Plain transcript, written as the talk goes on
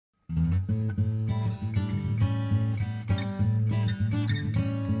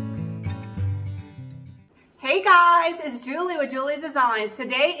Hey guys, it's Julie with Julie's Designs.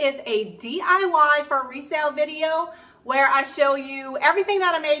 Today is a DIY for resale video where I show you everything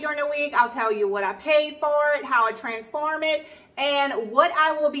that I made during the week. I'll tell you what I paid for it, how I transform it, and what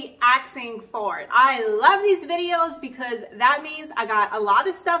I will be asking for it. I love these videos because that means I got a lot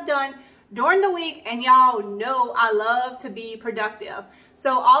of stuff done during the week, and y'all know I love to be productive.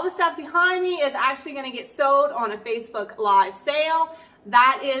 So all the stuff behind me is actually going to get sold on a Facebook Live sale.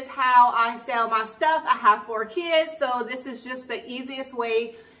 That is how I sell my stuff. I have 4 kids, so this is just the easiest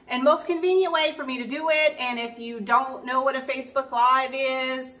way and most convenient way for me to do it. And if you don't know what a Facebook Live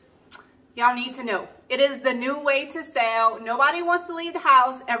is, y'all need to know. It is the new way to sell. Nobody wants to leave the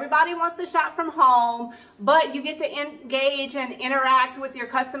house. Everybody wants to shop from home, but you get to engage and interact with your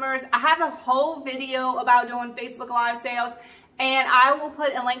customers. I have a whole video about doing Facebook Live sales, and I will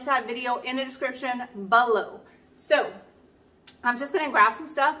put a link to that video in the description below. So I'm just gonna grab some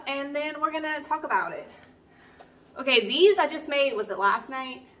stuff and then we're gonna talk about it. Okay, these I just made, was it last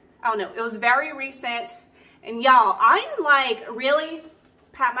night? I don't know, it was very recent. And y'all, I'm like really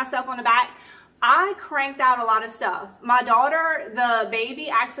pat myself on the back. I cranked out a lot of stuff. My daughter, the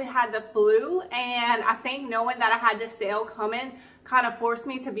baby, actually had the flu, and I think knowing that I had this sale coming kind of forced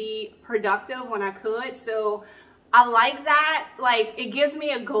me to be productive when I could. So I like that. Like, it gives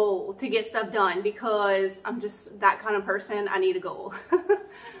me a goal to get stuff done because I'm just that kind of person. I need a goal.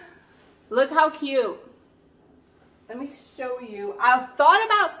 Look how cute. Let me show you. I thought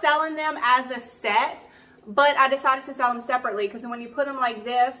about selling them as a set, but I decided to sell them separately because when you put them like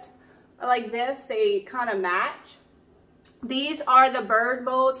this or like this, they kind of match. These are the bird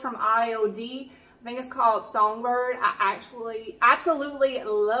molds from IOD. I think it's called Songbird. I actually absolutely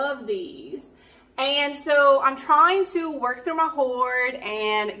love these. And so I'm trying to work through my hoard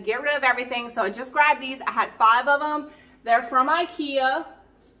and get rid of everything. So I just grabbed these. I had 5 of them. They're from IKEA.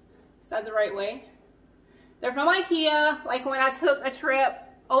 Is that the right way? They're from IKEA. Like when I took a trip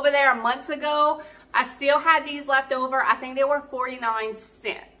over there months ago, I still had these left over. I think they were 49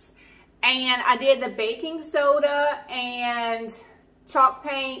 cents. And I did the baking soda and chalk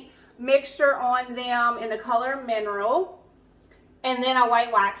paint mixture on them in the color mineral. And then I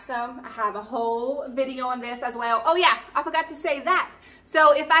white waxed them. I have a whole video on this as well. Oh yeah, I forgot to say that.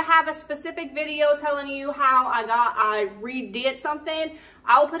 So if I have a specific video telling you how I redid something,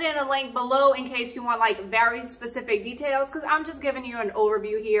 I'll put in a link below in case you want like very specific details, because I'm just giving you an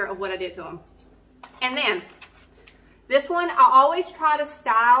overview here of what I did to them. And then this one, I always try to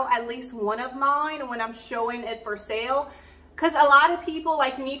style at least one of mine when I'm showing it for sale, because a lot of people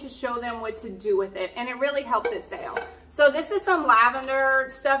like need to show them what to do with it, and it really helps it sell. So this is some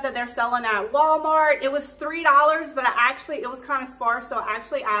lavender stuff that they're selling at Walmart. It was $3, but it was kind of sparse, so I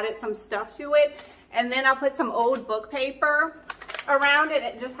actually added some stuff to it. And then I put some old book paper around it.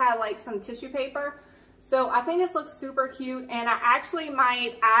 It just had like some tissue paper. So I think this looks super cute, and I actually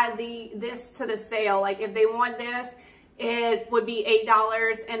might add this to the sale. Like if they want this, it would be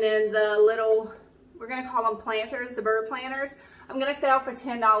 $8, and then the little, we're gonna call them planters, the bird planters, I'm gonna sell for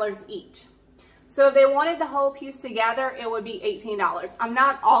 $10 each. So if they wanted the whole piece together, it would be $18. I'm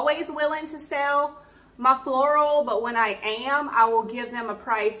not always willing to sell my floral, but when I am, I will give them a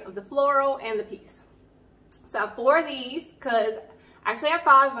price of the floral and the piece. So I have 4 of these, because actually I have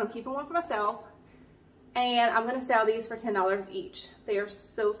 5, but I'm keeping one for myself. And I'm gonna sell these for $10 each. They are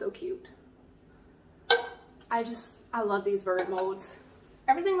so, so cute. I love these bird molds.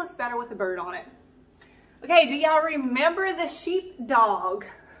 Everything looks better with a bird on it. Okay, do y'all remember the sheepdog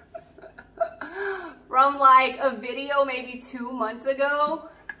from like a video maybe 2 months ago?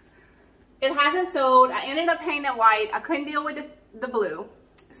 It hasn't sold. I ended up painting it white. I couldn't deal with the blue,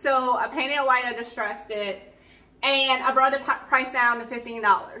 so I painted it white. I distressed it, and I brought the price down to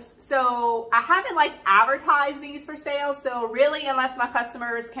 $15. So I haven't like advertised these for sale, so really unless my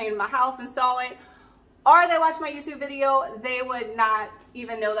customers came to my house and saw it, or they watched my YouTube video, they would not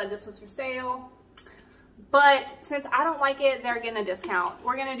even know that this was for sale. But since I don't like it, they're getting a discount.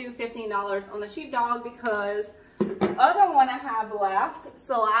 We're gonna do $15 on the sheepdog because the other one I have left, it's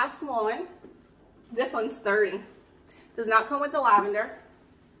the last one. This one's $30. Does not come with the lavender.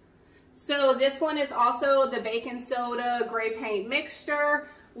 So this one is also the baking soda gray paint mixture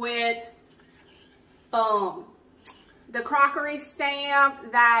with the crockery stamp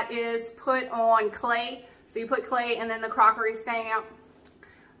that is put on clay. So you put clay and then the crockery stamp.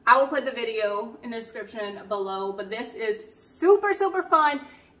 I will put the video in the description below, but this is super, super fun.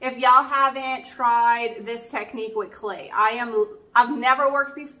 If y'all haven't tried this technique with clay, I've never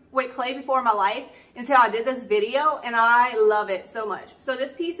worked with clay before in my life until I did this video, and I love it so much. So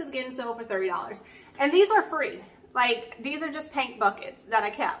this piece is getting sold for $30, and these are free. Like, these are just paint buckets that I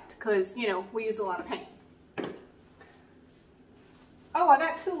kept because, you know, we use a lot of paint. Oh, I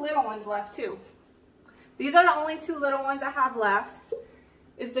got 2 little ones left too. These are the only 2 little ones I have left.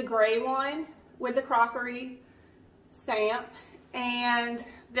 It's the gray one with the crockery stamp and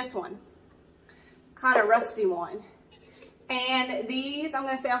this one, kind of rusty one. And these I'm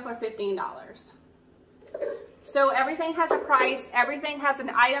gonna sell for $15. So everything has a price, everything has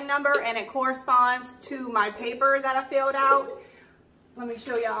an item number, and it corresponds to my paper that I filled out. Let me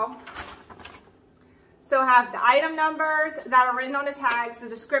show y'all. So I have the item numbers that are written on the tags, the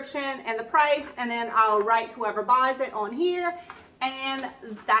description, and the price, and then I'll write whoever buys it on here, and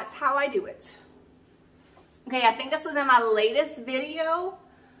that's how I do it. Okay, I think this was in my latest video,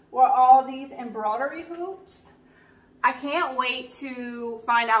 were all these embroidery hoops. I can't wait to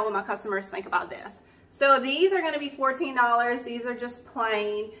find out what my customers think about this. So these are going to be $14. These are just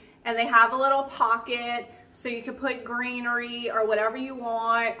plain, and they have a little pocket, so you can put greenery or whatever you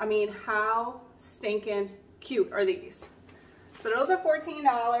want. I mean, how stinking cute are these? So those are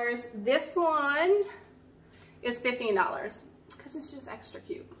 $14. This one is $15 because it's just extra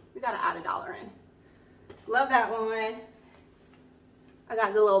cute. We got to add $1 in. Love that one. I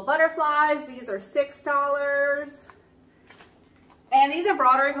got the little butterflies. These are $6. And these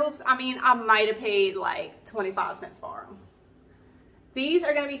embroidery hoops, I mean, I might have paid like 25 cents for them. These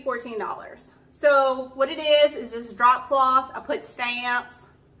are going to be $14. So what it is just drop cloth. I put stamps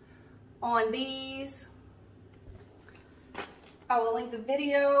on these. I will link the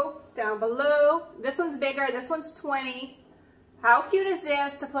video down below. This one's bigger. This one's 20. How cute is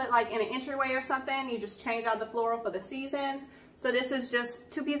this to put like in an entryway or something? You just change out the floral for the seasons. So this is just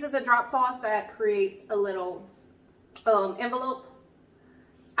 2 pieces of drop cloth that creates a little envelope.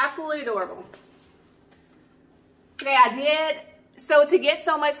 Absolutely adorable. Okay, I did. So to get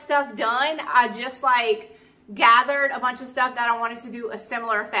so much stuff done, I just like gathered a bunch of stuff that I wanted to do a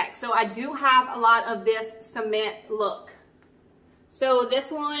similar effect. So I do have a lot of this cement look. So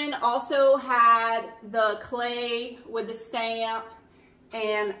this one also had the clay with the stamp,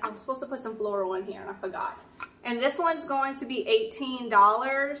 and I'm supposed to put some floral in here and I forgot. And this one's going to be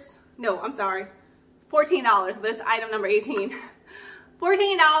 $18. No, I'm sorry, $14, but it's item number 18.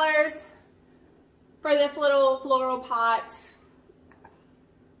 $14 for this little floral pot.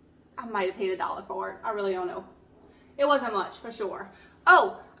 I might have paid $1 for it. I really don't know. It wasn't much for sure.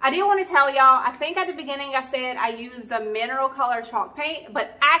 Oh, I did want to tell y'all, I think at the beginning I said I used the mineral color chalk paint,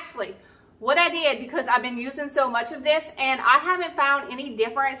 but actually what I did, because I've been using so much of this and I haven't found any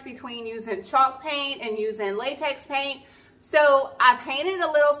difference between using chalk paint and using latex paint. So I painted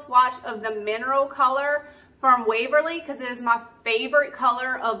a little swatch of the mineral color from Waverly because it is my favorite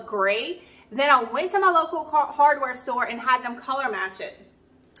color of gray. Then I went to my local hardware store and had them color match it.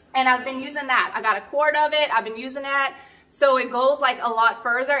 And I've been using that. I got a quart of it. I've been using that. So it goes like a lot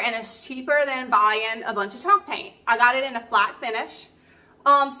further and it's cheaper than buying a bunch of chalk paint. I got it in a flat finish.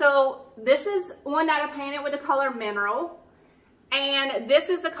 So this is one that I painted with the color mineral. And this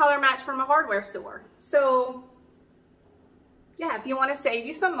is the color match from a hardware store. So yeah, if you want to save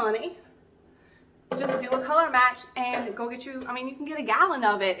you some money, just do a color match and go get you, I mean, you can get a gallon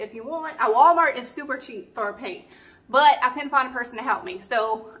of it if you want. At Walmart is super cheap for paint, but I couldn't find a person to help me.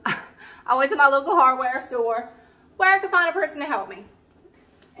 So I went to my local hardware store where I could find a person to help me.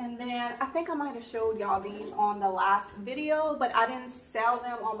 And then I think I might have showed y'all these on the last video, but I didn't sell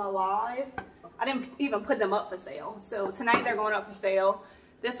them on my live. I didn't even put them up for sale. So tonight they're going up for sale.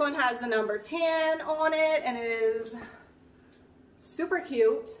 This one has the number 10 on it and it is super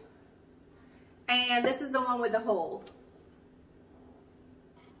cute. And this is the one with the hole.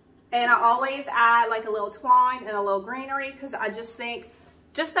 And I always add like a little twine and a little greenery because I just think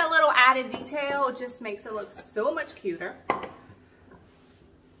just that little added detail just makes it look so much cuter.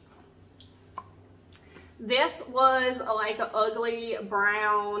 This was like an ugly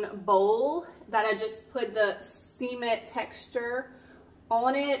brown bowl that I just put the cement texture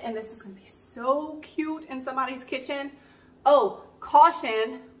on it. And this is going to be so cute in somebody's kitchen. Oh,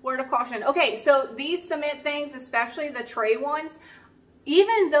 caution, word of caution. Okay, so these cement things, especially the tray ones,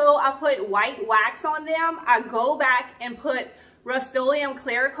 even though I put white wax on them, I go back and put Rust-Oleum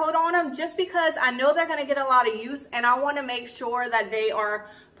clear coat on them just because I know they're going to get a lot of use and I want to make sure that they are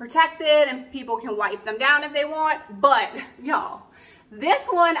protected and people can wipe them down if they want. But y'all, this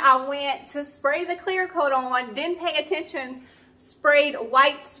one I went to spray the clear coat on, didn't pay attention, sprayed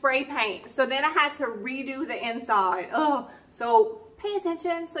white spray paint. So then I had to redo the inside. Oh, so pay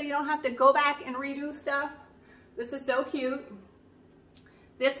attention so you don't have to go back and redo stuff. This is so cute.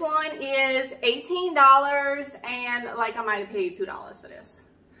 This one is $18 and like I might have paid $2 for this.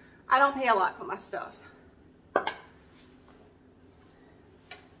 I don't pay a lot for my stuff.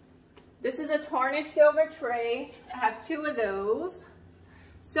 This is a tarnished silver tray. I have 2 of those.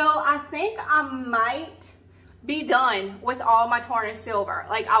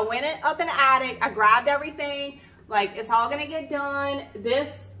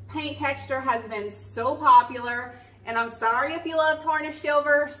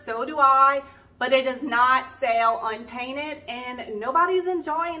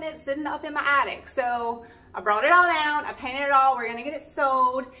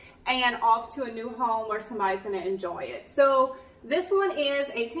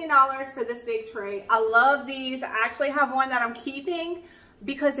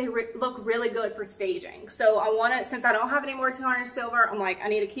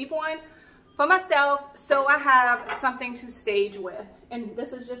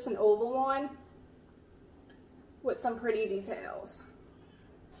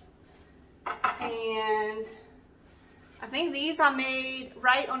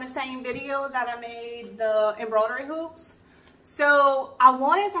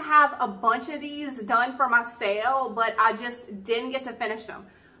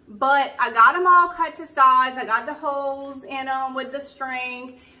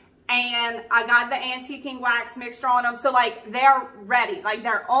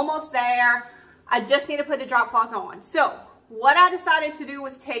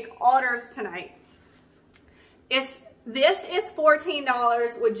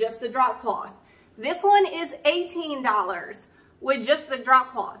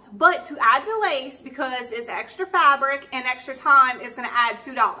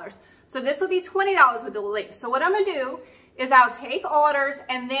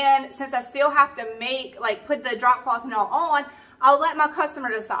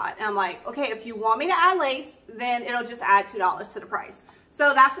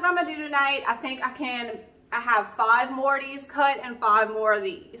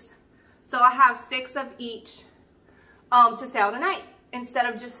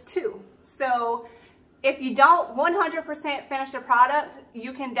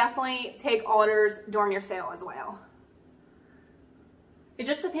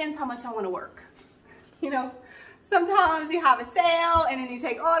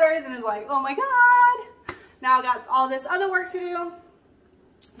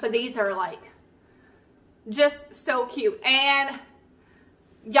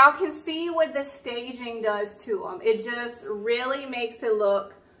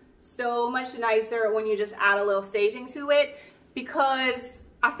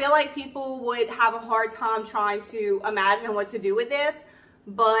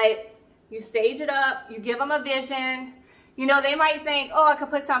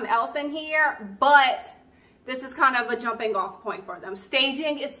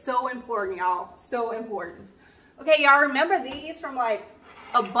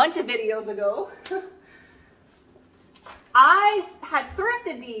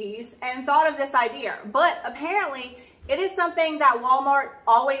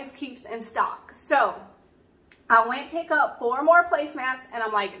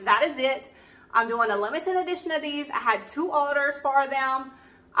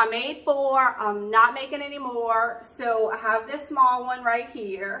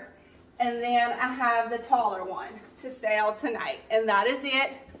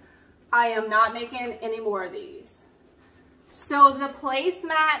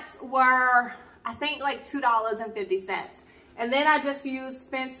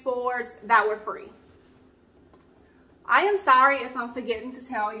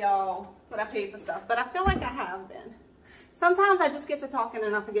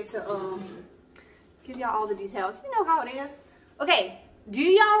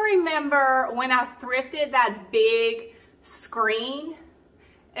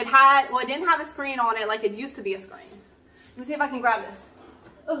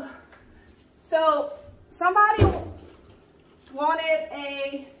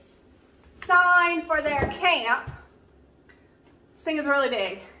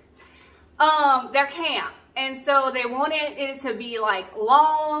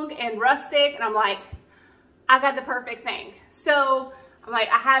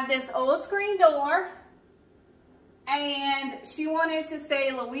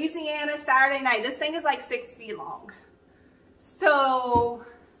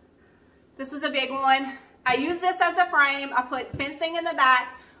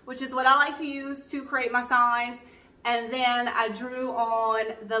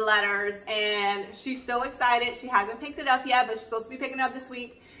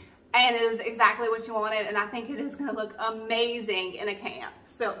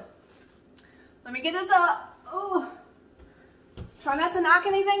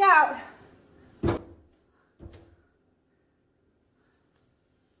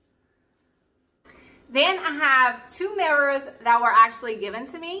 Then I have 2 mirrors that were actually given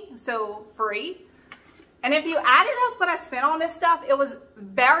to me, so free. And if you added up what I spent on this stuff, it was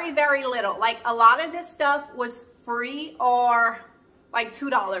very, very little. Like a lot of this stuff was free or like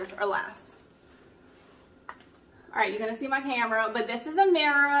 $2 or less. All right, you're gonna see my camera, but this is a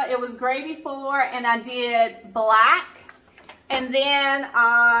mirror. It was gray before and I did black. And then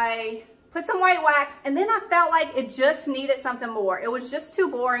I put some white wax and then I felt like it just needed something more. It was just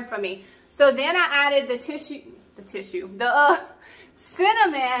too boring for me. So then I added the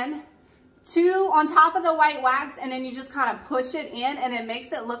cinnamon on top of the white wax, and then you just kind of push it in and it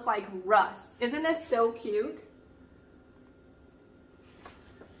makes it look like rust. Isn't this so cute?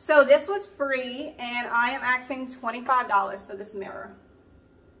 So this was free and I am asking $25 for this mirror.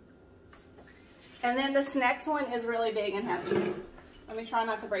 And then this next one is really big and heavy. Let me try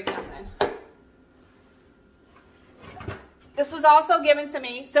not to break it open. This was also given to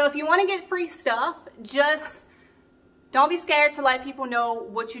me. So if you want to get free stuff, just don't be scared to let people know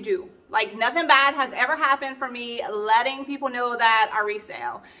what you do. Like nothing bad has ever happened for me letting people know that I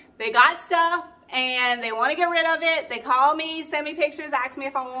resell. They got stuff and they want to get rid of it. They call me, send me pictures, ask me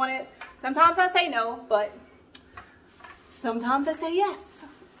if I want it. Sometimes I say no, but sometimes I say yes.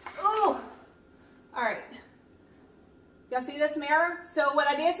 Oh, all right. Y'all see this mirror? So what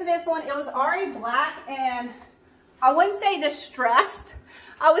I did to this one, it was already black and I wouldn't say distressed.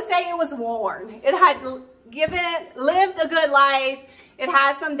 I would say it was worn. It had lived a good life. It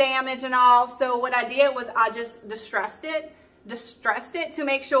had some damage and all. So what I did was I just distressed it to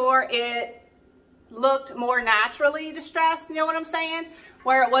make sure it looked more naturally distressed. You know what I'm saying?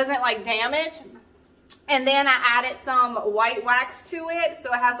 Where it wasn't like damaged. And then I added some white wax to it.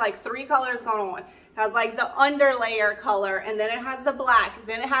 So it has like 3 colors going on. It has like the underlayer color, and then it has the black,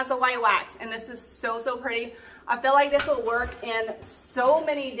 then it has the white wax. And this is so, so pretty. I feel like this will work in so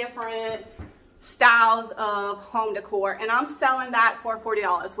many different styles of home decor, and I'm selling that for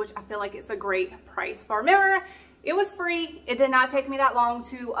 $40, which I feel like it's a great price for a mirror. It was free. It did not take me that long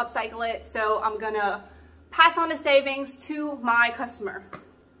to upcycle it, so I'm gonna pass on the savings to my customer.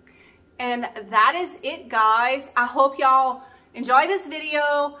 And that is it, guys. I hope y'all enjoy this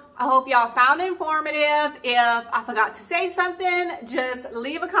video. I hope y'all found it informative. If I forgot to say something, just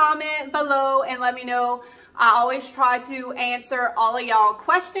leave a comment below and let me know. I always try to answer all of y'all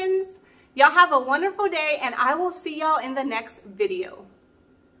questions. Y'all have a wonderful day, and I will see y'all in the next video.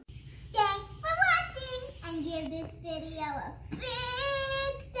 Thanks for watching, and give this video a big